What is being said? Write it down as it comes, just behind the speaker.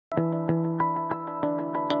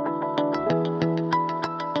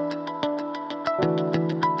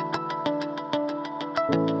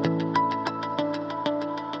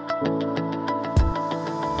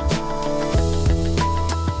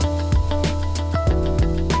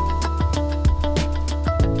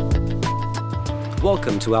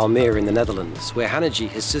Welcome to Almere in the Netherlands, where Hanergy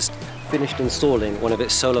has just finished installing one of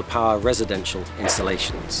its solar power residential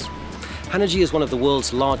installations. Hanergy is one of the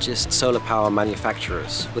world's largest solar power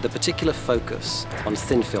manufacturers, with a particular focus on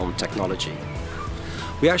thin film technology.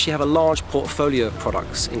 We actually have a large portfolio of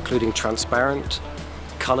products, including transparent,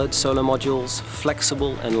 colored solar modules,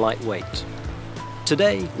 flexible and lightweight.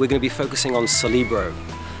 Today, we're going to be focusing on Celebro,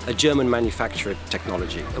 a German manufactured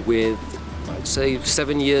technology with, I'd say,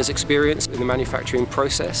 7 years experience in the manufacturing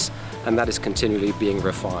process, and that is continually being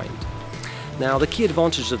refined. Now, the key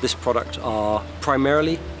advantages of this product are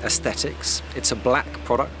primarily aesthetics. It's a black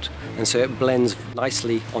product, and so it blends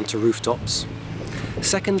nicely onto rooftops.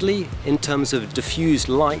 Secondly, in terms of diffused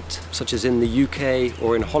light, such as in the UK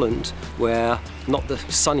or in Holland, where not the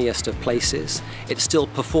sunniest of places, it still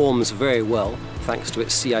performs very well thanks to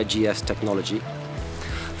its CIGS technology.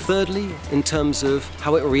 Thirdly, in terms of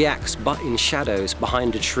how it reacts in shadows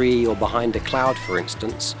behind a tree or behind a cloud, for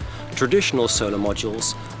instance, traditional solar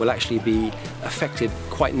modules will actually be affected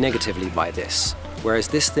quite negatively by this, whereas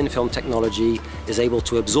this thin film technology is able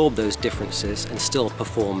to absorb those differences and still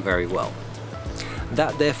perform very well.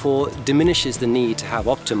 That therefore diminishes the need to have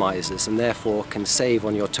optimizers and therefore can save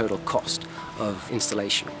on your total cost of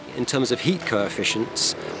installation. In terms of heat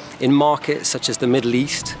coefficients, in markets such as the Middle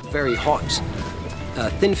East, very hot,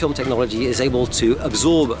 thin film technology is able to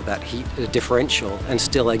absorb that heat differential and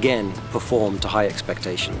still again perform to high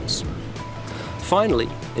expectations. Finally,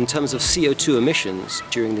 in terms of CO2 emissions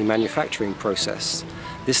during the manufacturing process,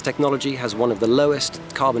 this technology has one of the lowest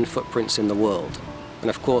carbon footprints in the world. And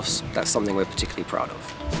of course, that's something we're particularly proud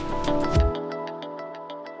of.